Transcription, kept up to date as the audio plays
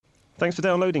Thanks for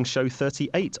downloading show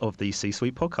 38 of the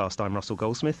C-Suite podcast. I'm Russell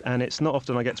Goldsmith, and it's not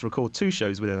often I get to record two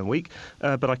shows within a week,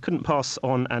 but I couldn't pass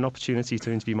on an opportunity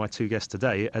to interview my two guests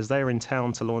today, as they are in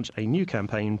town to launch a new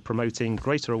campaign promoting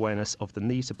greater awareness of the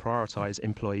need to prioritise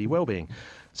employee wellbeing.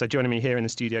 So joining me here in the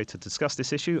studio to discuss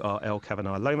this issue are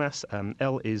Cavanagh-Lomas.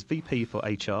 Elle is VP for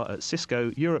HR at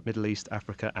Cisco, Europe, Middle East,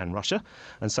 Africa and Russia.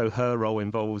 And so her role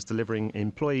involves delivering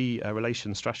employee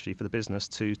relations strategy for the business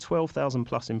to 12,000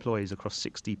 plus employees across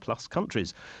 60 plus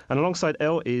countries. And alongside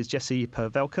Elle is Jessie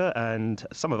Pavelka, and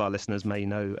some of our listeners may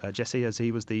know Jessie as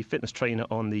he was the fitness trainer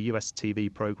on the US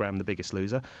TV programme The Biggest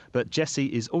Loser. But Jessie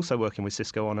is also working with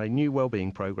Cisco on a new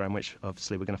wellbeing programme, which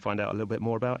obviously we're going to find out a little bit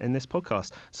more about in this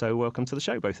podcast. So welcome to the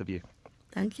show, both of you.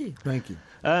 Thank you. Thank you.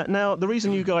 Now, the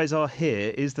reason you guys are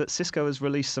here is that Cisco has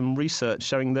released some research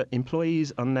showing that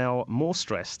employees are now more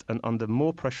stressed and under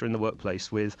more pressure in the workplace,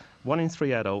 with 1 in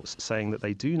 3 adults saying that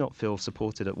they do not feel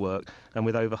supported at work, and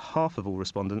with over half of all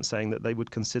respondents saying that they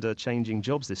would consider changing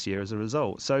jobs this year as a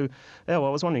result. So, Elle, I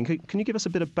was wondering, can you give us a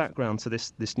bit of background to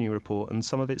this new report and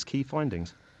some of its key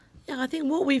findings? Yeah, I think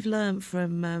what we've learned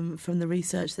from the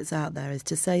research that's out there is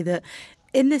to say that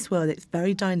in this world, it's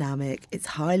very dynamic, it's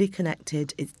highly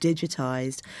connected, it's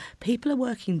digitised. People are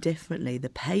working differently. The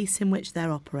pace in which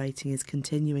they're operating is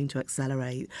continuing to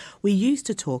accelerate. We used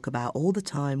to talk about all the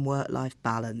time work-life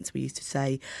balance. We used to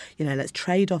say, let's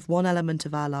trade off one element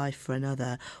of our life for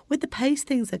another. With the pace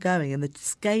things are going and the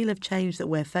scale of change that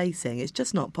we're facing, it's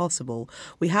just not possible.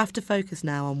 We have to focus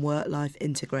now on work-life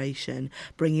integration,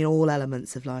 bringing all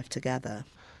elements of life together.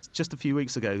 Just a few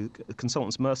weeks ago,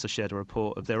 consultants Mercer shared a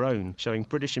report of their own showing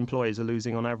British employees are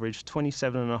losing on average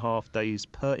 27.5 days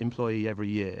per employee every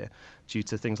year due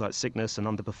to things like sickness and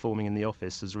underperforming in the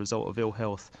office as a result of ill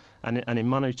health. And in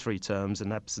monetary terms,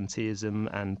 and absenteeism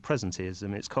and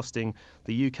presenteeism, it's costing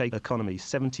the UK economy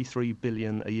 73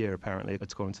 billion a year, apparently,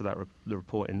 according to the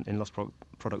report in lost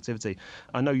productivity.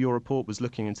 I know your report was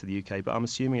looking into the UK, but I'm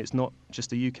assuming it's not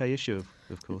just a UK issue,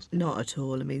 of course. Not at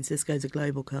all. I mean, Cisco's a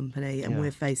global company and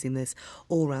we're facing this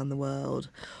all around the world.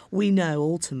 We know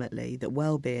ultimately that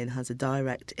well-being has a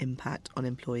direct impact on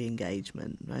employee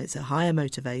engagement, right? So higher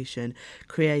motivation,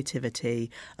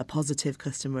 creativity, a positive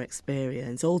customer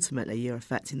experience. Ultimately, you're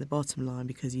affecting the bottom line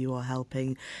because you are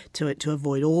helping to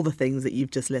avoid all the things that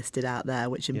you've just listed out there,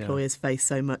 which employers face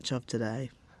so much of today.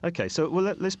 Okay, so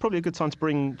it's probably a good time to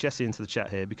bring Jessie into the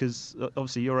chat here, because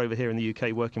obviously you're over here in the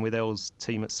UK working with Elle's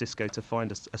team at Cisco to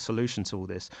find a solution to all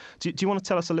this. Do you want to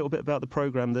tell us a little bit about the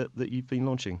programme that you've been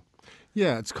launching?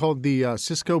 Yeah, it's called the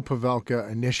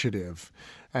CiscoPavelka Initiative,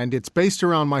 and it's based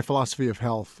around my philosophy of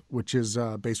health, which is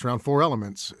based around 4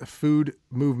 elements: food,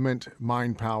 movement,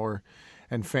 mind power,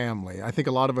 and family. I think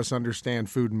a lot of us understand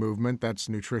food and movement. That's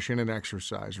nutrition and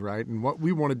exercise, right? And what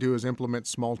we want to do is implement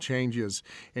small changes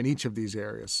in each of these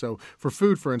areas. So for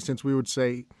food, for instance, we would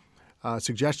say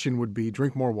suggestion would be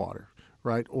drink more water,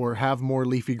 right? Or have more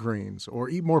leafy greens, or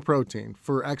eat more protein.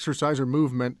 For exercise or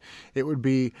movement, it would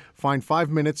be find 5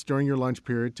 minutes during your lunch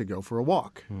period to go for a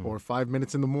walk, or 5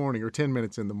 minutes in the morning, or 10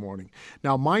 minutes in the morning.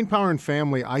 Now, mind power and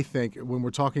family, I think, when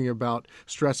we're talking about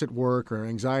stress at work or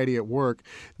anxiety at work,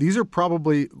 these are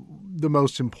probably the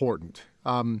most important.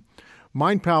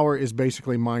 Mind power is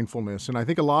basically mindfulness. And I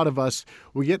think a lot of us,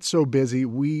 we get so busy,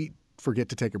 we forget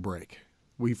to take a break.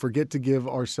 We forget to give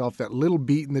ourselves that little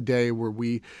beat in the day where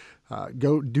we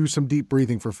go do some deep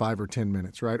breathing for 5 or 10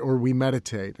 minutes, right? Or we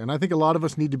meditate. And I think a lot of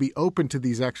us need to be open to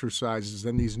these exercises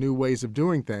and these new ways of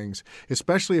doing things,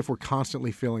 especially if we're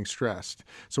constantly feeling stressed.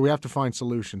 So we have to find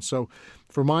solutions. So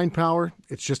for mind power,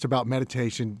 it's just about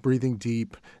meditation, breathing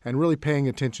deep, and really paying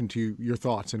attention to your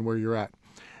thoughts and where you're at.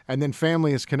 And then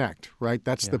family is connect, right?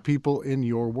 That's the people in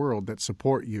your world that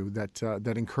support you,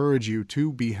 that encourage you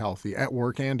to be healthy at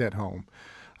work and at home.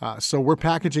 So we're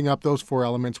packaging up those 4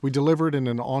 elements. We deliver it in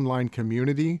an online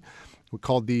community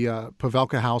called the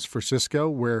Pavelka House for Cisco,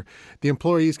 where the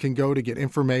employees can go to get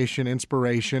information,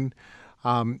 inspiration,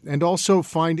 and also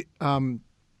find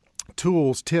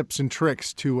tools, tips, and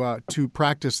tricks to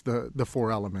practice the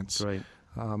 4 elements. Right.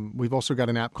 We've also got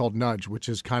an app called Nudge, which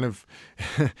is kind of,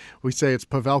 we say it's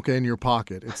Pavelka in your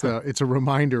pocket. It's a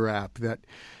reminder app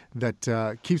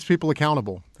that keeps people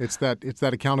accountable. It's that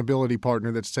accountability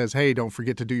partner that says, hey, don't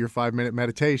forget to do your 5-minute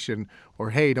meditation, or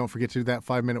hey, don't forget to do that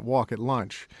 5-minute walk at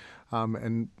lunch.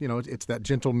 And it's that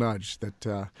gentle nudge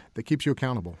that keeps you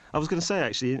accountable. I was going to say,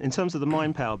 actually, in terms of the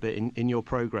mind power bit in your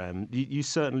program, you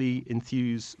certainly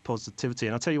enthuse positivity.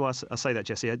 And I'll tell you why I say that,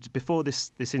 Jessie. Before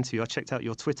this interview, I checked out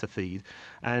your Twitter feed,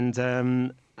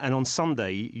 and And on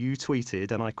Sunday, you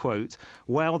tweeted, and I quote,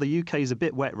 "Wow, the UK is a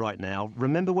bit wet right now.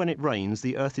 Remember when it rains,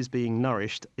 the earth is being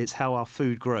nourished. It's how our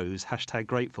food grows.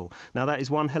 #grateful." Now, that is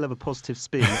one hell of a positive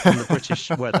spin on the British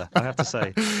weather, I have to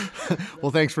say.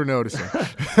 Well, thanks for noticing.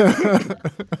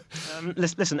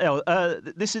 Listen, Elle,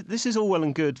 this is all well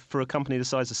and good for a company the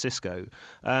size of Cisco.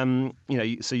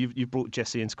 So you've brought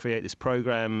Jessie in to create this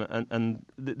program, and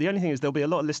the only thing is there'll be a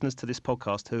lot of listeners to this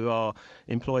podcast who are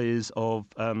employees of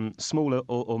smaller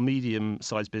or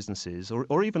medium-sized businesses,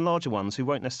 or even larger ones who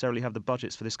won't necessarily have the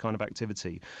budgets for this kind of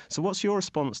activity. So what's your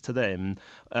response to them,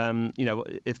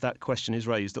 if that question is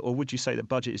raised, or would you say that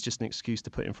budget is just an excuse to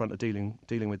put in front of dealing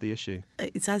with the issue?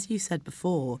 It's as you said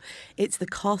before, it's the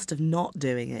cost of not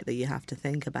doing it that you have to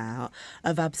think about,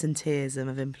 of absenteeism,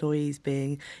 of employees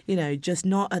being, just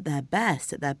not at their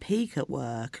best, at their peak at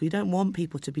work. We don't want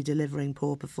people to be delivering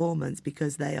poor performance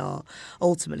because they are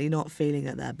ultimately not feeling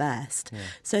at their best. Yeah.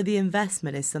 So the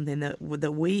investment is something that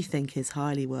we think is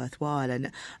highly worthwhile,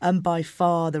 and by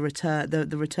far the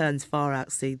returns far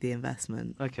exceed the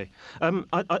investment. Okay.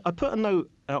 I put a note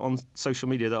out on social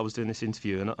media that I was doing this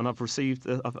interview, and I've received,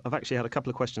 I've actually had a couple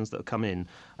of questions that have come in.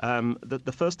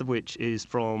 The first of which is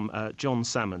from John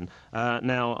Salmon.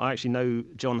 Now, I actually know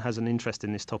John has an interest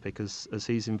in this topic as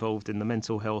he's involved in the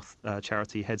mental health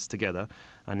charity Heads Together,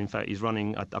 and in fact he's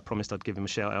running, I promised I'd give him a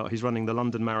shout out, he's running the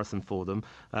London Marathon for them.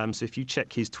 So if you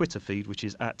check his Twitter feed, which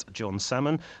is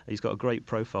 @JohnSalmon, he's got a great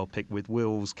profile pic with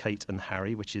Wills, Kate and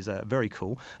Harry, which is very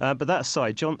cool. But that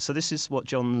aside, John, so this is what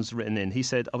John's written in. He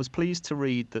said, "I was pleased to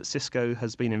read that Cisco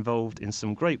has been involved in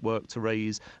some great work to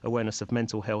raise awareness of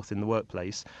mental health in the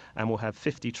workplace, and will have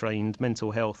 50 trained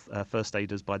mental health first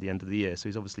aiders by the end of the year." So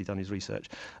he's obviously done his research.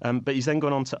 But he's then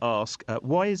gone on to ask,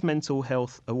 why is mental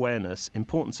health awareness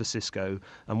important to Cisco,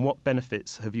 and what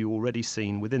benefits have you already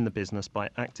seen within the business by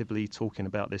actively talking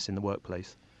about this in the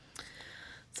workplace?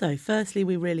 So, firstly,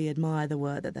 we really admire the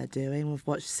work that they're doing.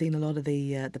 We've seen a lot of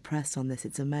the press on this.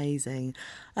 It's amazing.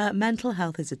 Mental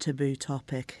health is a taboo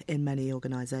topic in many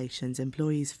organisations.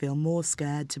 Employees feel more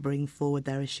scared to bring forward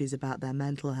their issues about their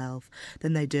mental health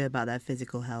than they do about their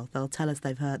physical health. They'll tell us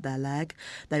they've hurt their leg.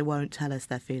 They won't tell us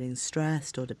they're feeling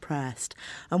stressed or depressed.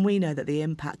 And we know that the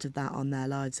impact of that on their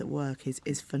lives at work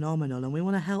is phenomenal, and we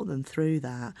want to help them through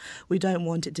that. We don't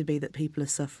want it to be that people are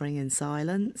suffering in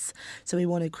silence. So we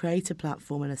want to create a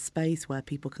platform and a space where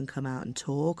people can come out and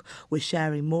talk. We're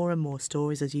sharing more and more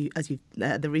stories. As you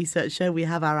the research show, we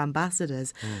have our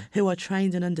ambassadors who are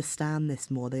trained and understand this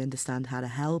more. They understand how to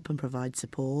help and provide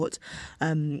support.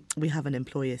 We have an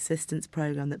employee assistance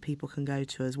program that people can go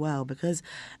to as well, because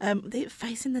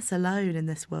facing this alone in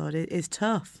this world is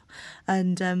tough,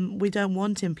 and we don't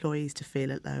want employees to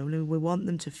feel alone. We want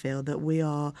them to feel that we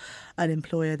are an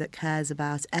employer that cares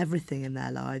about everything in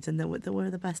their lives, and that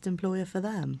we're the best employer for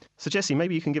them. So Jessie,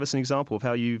 maybe you can give us an example of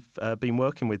how you've been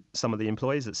working with some of the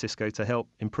employees at Cisco to help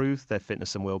improve their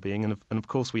fitness and well-being. And of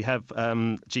course, we have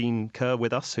Jean Kerr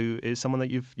with us, who is someone that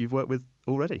you've worked with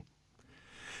already.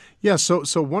 Yeah. So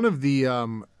one of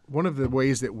the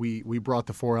ways that we brought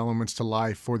the 4 elements to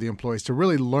life for the employees to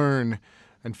really learn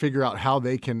and figure out how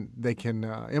they can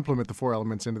implement the 4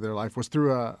 elements into their life was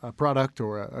through a product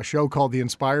or a show called The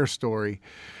Inspire Story.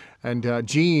 And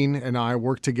Jean and I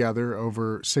worked together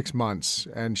over 6 months,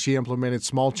 and she implemented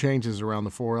small changes around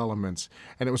the 4 elements.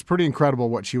 And it was pretty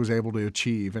incredible what she was able to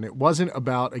achieve. And it wasn't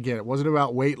about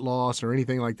weight loss or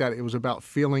anything like that. It was about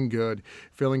feeling good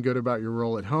about your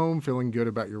role at home, feeling good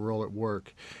about your role at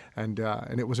work. And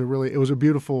it was a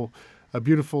beautiful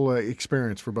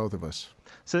experience for both of us.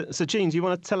 So Jean, do you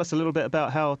want to tell us a little bit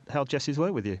about how Jessie's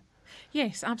worked with you?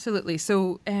 Yes, absolutely.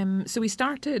 So we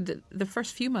started the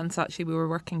first few months, actually, we were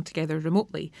working together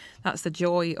remotely. That's the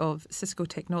joy of Cisco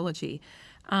technology.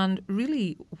 And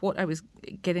really what I was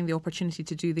getting the opportunity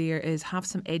to do there is have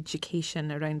some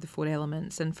education around the 4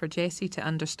 elements, and for Jessie to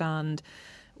understand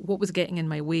what was getting in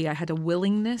my way. I had a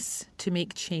willingness to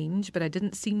make change, but I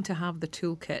didn't seem to have the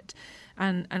toolkit.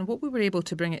 And what we were able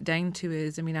to bring it down to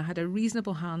is, I had a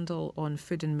reasonable handle on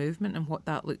food and movement and what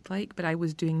that looked like, but I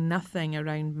was doing nothing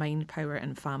around mind, power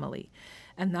and family.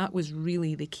 And that was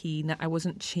really the key. I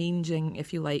wasn't changing,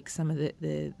 if you like, some of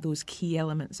those key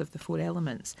elements of the 4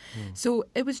 elements. So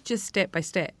it was just step by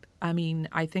step.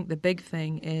 I think the big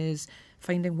thing is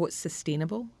finding what's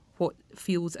sustainable, what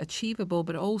feels achievable,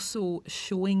 but also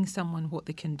showing someone what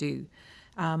they can do.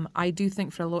 I do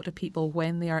think for a lot of people,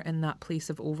 when they are in that place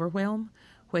of overwhelm,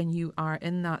 when you are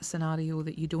in that scenario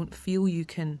that you don't feel you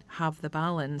can have the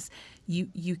balance,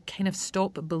 you kind of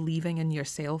stop believing in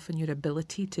yourself and your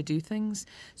ability to do things.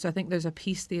 So I think there's a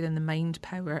piece there in the mind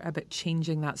power about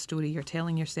changing that story you're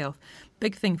telling yourself.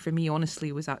 Big thing for me,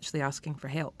 honestly, was actually asking for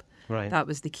help. Right. That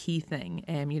was the key thing.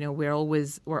 We're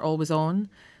always on.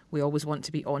 We always want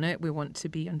to be on it. We want to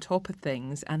be on top of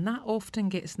things. And that often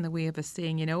gets in the way of us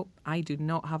saying, I do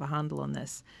not have a handle on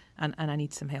this and I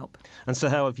need some help. And so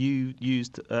how have you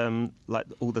used like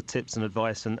all the tips and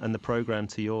advice and the program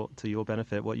to your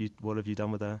benefit? What have you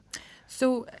done with that?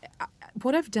 So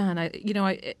what I've done,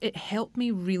 it helped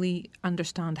me really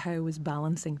understand how I was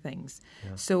balancing things.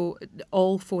 Yeah. So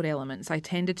all 4 elements, I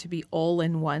tended to be all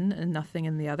in one and nothing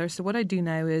in the other. So what I do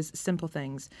now is simple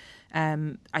things.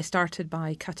 I started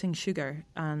by cutting sugar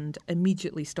and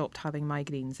immediately stopped having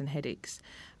migraines and headaches.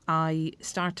 I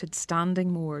started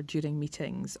standing more during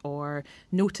meetings or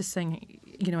noticing,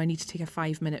 I need to take a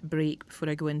 5-minute break before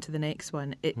I go into the next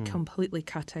one. It completely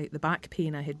cut out the back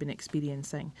pain I had been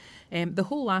experiencing. The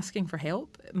whole asking for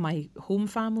help, my home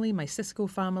family, my Cisco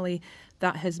family,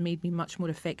 that has made me much more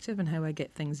effective in how I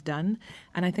get things done.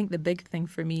 And I think the big thing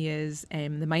for me is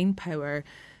the mind power.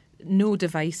 No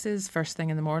devices first thing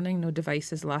in the morning, no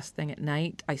devices last thing at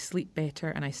night. I sleep better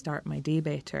and I start my day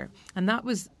better. And that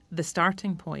was the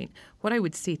starting point. What I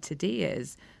would say today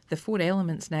is the 4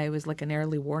 elements now is like an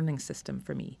early warning system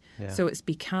for me. Yeah. So it's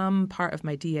become part of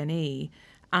my DNA.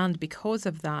 And because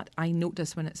of that, I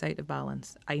notice when it's out of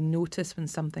balance. I notice when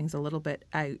something's a little bit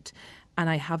out. And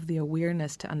I have the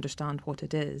awareness to understand what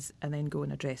it is and then go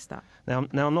and address that. Now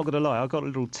I'm not going to lie, I got a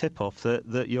little tip off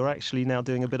that you're actually now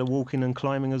doing a bit of walking and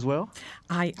climbing as well.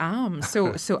 I am.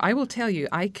 So I will tell you,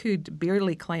 I could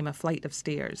barely climb a flight of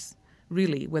stairs,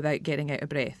 really, without getting out of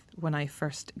breath when I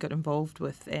first got involved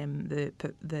with the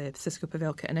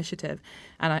CiscoPavelka initiative.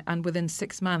 And within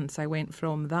 6 months, I went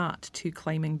from that to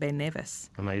climbing Ben Nevis.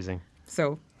 Amazing.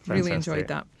 So really enjoyed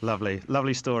that.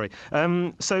 Lovely story.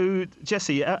 So,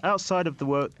 Jessie, outside of the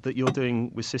work that you're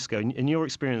doing with Cisco, in your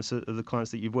experience of the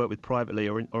clients that you've worked with privately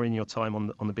or in your time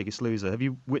on The Biggest Loser, have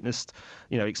you witnessed,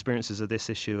 experiences of this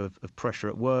issue of pressure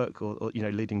at work or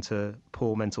leading to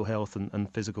poor mental health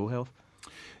and physical health?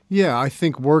 Yeah, I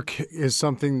think work is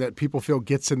something that people feel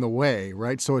gets in the way,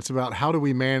 right? So it's about how do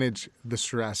we manage the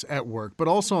stress at work. But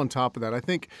also on top of that, I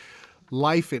think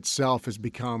life itself has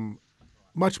become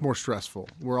much more stressful.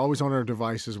 We're always on our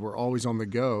devices. We're always on the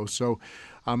go. So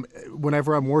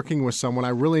whenever I'm working with someone, I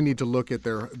really need to look at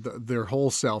their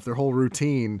whole self, their whole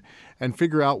routine, and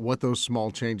figure out what those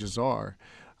small changes are.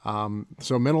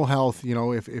 So mental health,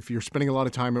 if you're spending a lot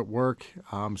of time at work,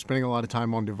 spending a lot of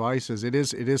time on devices, it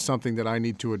is something that I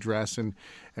need to address, and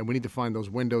we need to find those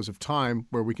windows of time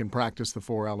where we can practice the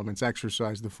 4 elements,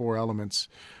 exercise the 4 elements,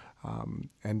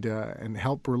 and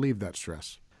help relieve that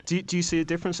stress. Do you see a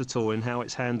difference at all in how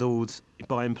it's handled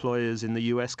by employers in the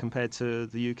US compared to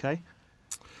the UK?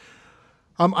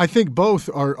 I think both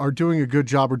are doing a good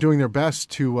job or doing their best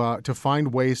to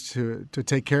find ways to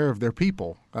take care of their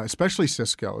people, especially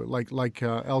Cisco. Like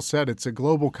Elle said, it's a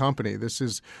global company.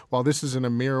 While this is an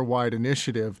EMEA-wide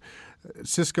initiative,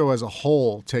 Cisco as a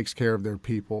whole takes care of their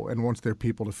people and wants their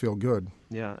people to feel good.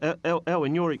 Yeah. Elle,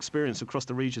 in your experience across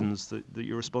the regions that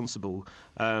you're responsible,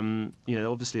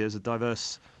 obviously there's a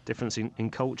diverse difference in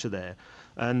culture there.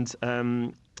 And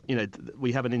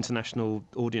we have an international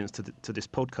audience to this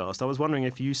podcast. I was wondering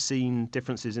if you've seen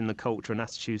differences in the culture and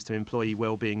attitudes to employee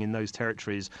well-being in those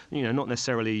territories, not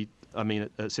necessarily,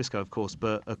 at Cisco, of course,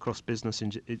 but across business,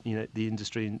 the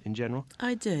industry in general.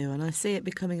 I do, and I see it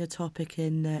becoming a topic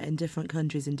in different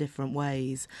countries in different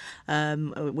ways.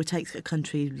 We take a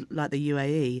country like the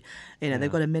UAE.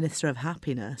 They've got a Minister of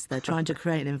Happiness. They're trying to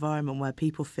create an environment where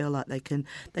people feel like they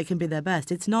can be their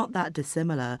best. It's not that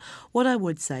dissimilar. What I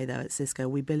would say, though, at Cisco,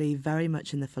 we believe very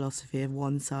much in the philosophy of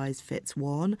one size fits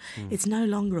one. It's no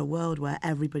longer a world where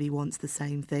everybody wants the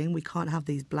same thing. We can't have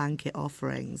these blanket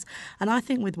offerings. And I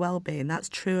think with well-being, that's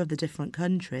true of the different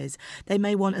countries. They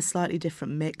may want a slightly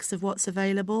different mix of what's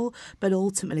available, but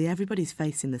ultimately everybody's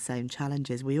facing the same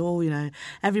challenges. We all,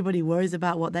 everybody worries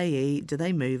about what they eat. Do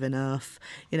they move enough?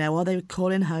 Are they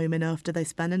calling home enough? Do they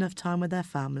spend enough time with their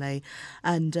family?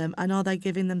 And are they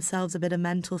giving themselves a bit of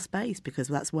mental space? Because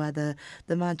that's where the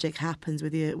magic happens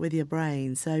with your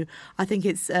brain. So I think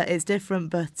it's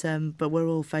different, but we're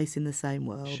all facing the same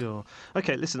world. Sure.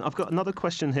 Okay, listen, I've got another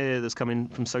question here that's coming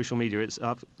from social media.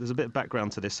 There's a bit of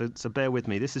background to this, so bear with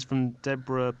me. This is from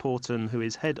Deborah Porton, who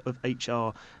is head of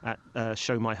HR at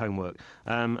Show My Homework.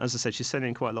 As I said, she's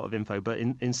sending quite a lot of info, but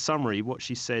in summary, what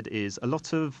she said is a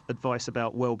lot of advice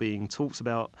about well-being, talks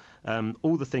about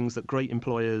all the things that great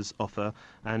employers offer,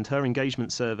 and her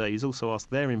engagement surveys also ask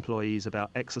their employees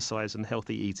about exercise and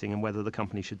healthy eating and whether the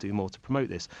company should do more to promote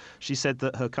this. She said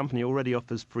that her company already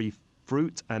offers free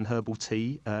fruit and herbal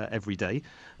tea every day.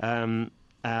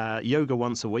 yoga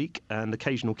once a week, and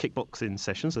occasional kickboxing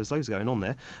sessions. There's loads going on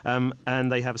there.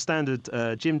 And they have a standard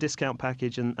gym discount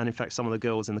package, and in fact, some of the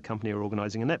girls in the company are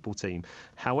organising a netball team.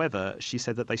 However, she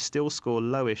said that they still score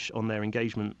lowish on their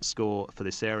engagement score for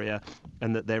this area,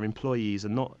 and that their employees are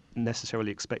not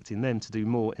necessarily expecting them to do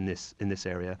more in this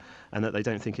area, and that they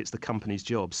don't think it's the company's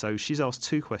job. So she's asked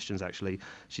two questions actually.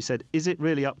 She said, is it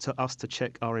really up to us to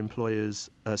check our employees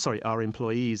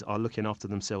are looking after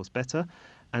themselves better?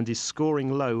 And is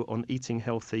scoring low on eating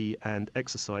healthy and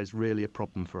exercise really a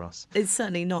problem for us? It's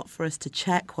certainly not for us to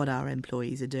check what our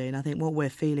employees are doing. I think what we're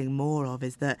feeling more of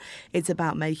is that it's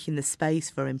about making the space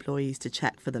for employees to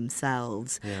check for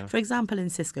themselves. Yeah. For example, in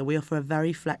Cisco, we offer a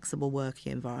very flexible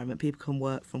working environment. People can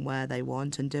work from where they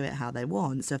want and do it how they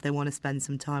want. So if they want to spend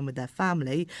some time with their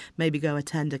family, maybe go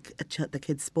attend the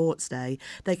kids' sports day,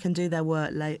 they can do their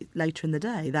work later in the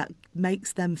day. That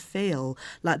makes them feel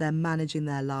like they're managing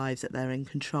their lives, that they're in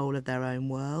control of their own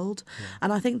world. Yeah.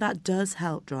 And I think that does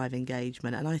help drive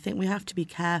engagement. And I think we have to be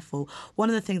careful. One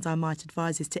of the things I might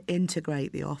advise is to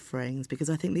integrate the offerings, because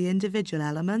I think the individual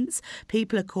elements,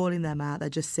 people are calling them out, they're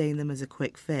just seeing them as a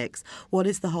quick fix. What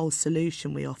is the whole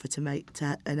solution we offer to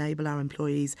enable our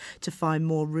employees to find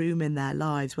more room in their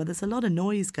lives where there's a lot of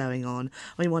noise going on, and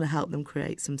we want to help them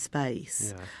create some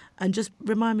space. Yeah. And just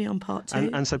remind me on part two.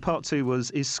 And so part two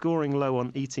was, is scoring low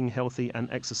on eating healthy and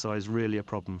exercise really a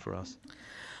problem for us?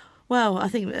 Well, I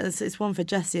think it's one for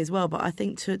Jessie as well, but I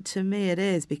think to me it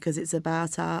is, because it's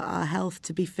about our health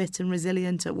to be fit and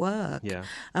resilient at work. Yeah.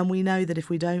 And we know that if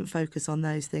we don't focus on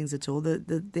those things at all,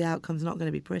 the outcome's not going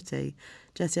to be pretty.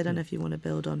 Jessie, I don't know if you want to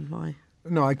build on my...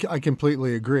 No, I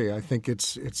completely agree. I think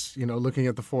it's looking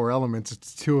at the four elements,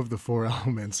 it's two of the four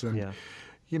elements. And, yeah.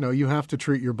 You have to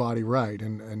treat your body right.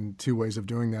 And two ways of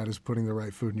doing that is putting the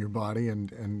right food in your body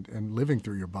and living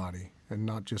through your body, and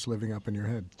not just living up in your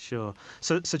head. Sure.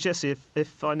 So Jessie,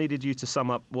 if I needed you to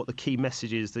sum up what the key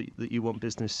message is that you want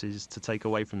businesses to take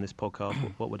away from this podcast,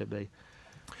 what would it be?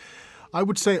 I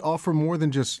would say offer more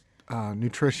than just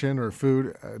nutrition or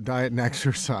food, diet and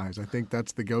exercise. I think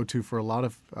that's the go-to for a lot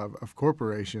of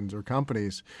corporations or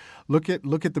companies. Look at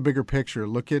the bigger picture.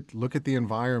 Look at the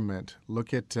environment.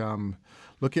 Look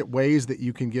at ways that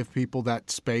you can give people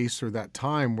that space or that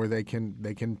time where they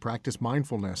can practice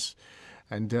mindfulness,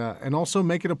 and also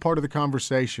make it a part of the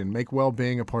conversation. Make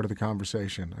well-being a part of the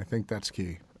conversation. I think that's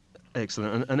key.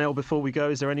 Excellent. And Elle, before we go,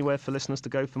 is there anywhere for listeners to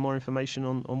go for more information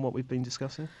on what we've been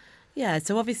discussing? Yeah,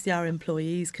 so obviously our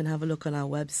employees can have a look on our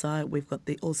website. We've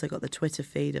also got the Twitter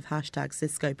feed of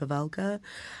 #CiscoPavelka.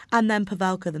 And then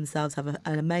Pavelka themselves have an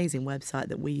amazing website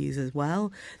that we use as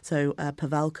well. So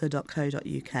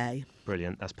pavelka.co.uk.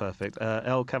 Brilliant, that's perfect.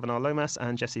 Elle Cavanagh-Lomas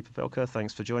and Jessie Pavelka,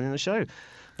 thanks for joining the show.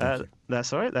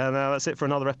 That's all right. Now that's it for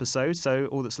another episode. So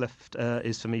all that's left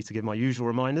is for me to give my usual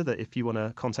reminder that if you want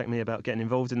to contact me about getting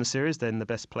involved in the series, then the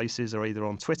best places are either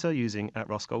on Twitter using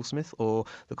 @Goldsmith or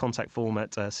the contact form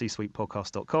at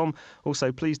CiscoPavelka.com.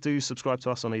 Also, please do subscribe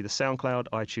to us on either SoundCloud,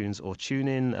 iTunes or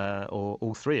TuneIn, or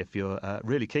all three if you're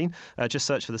really keen. Just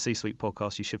search for the C-Suite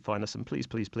Podcast. You should find us, and please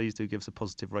do give us a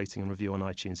positive rating and review on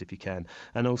iTunes if you can.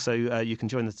 And also, you can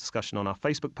join the discussion on our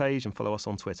Facebook page and follow us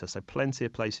on Twitter. So plenty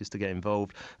of places to get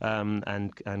involved.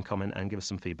 And comment and give us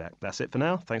some feedback. That's it for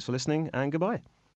now. Thanks for listening, and goodbye.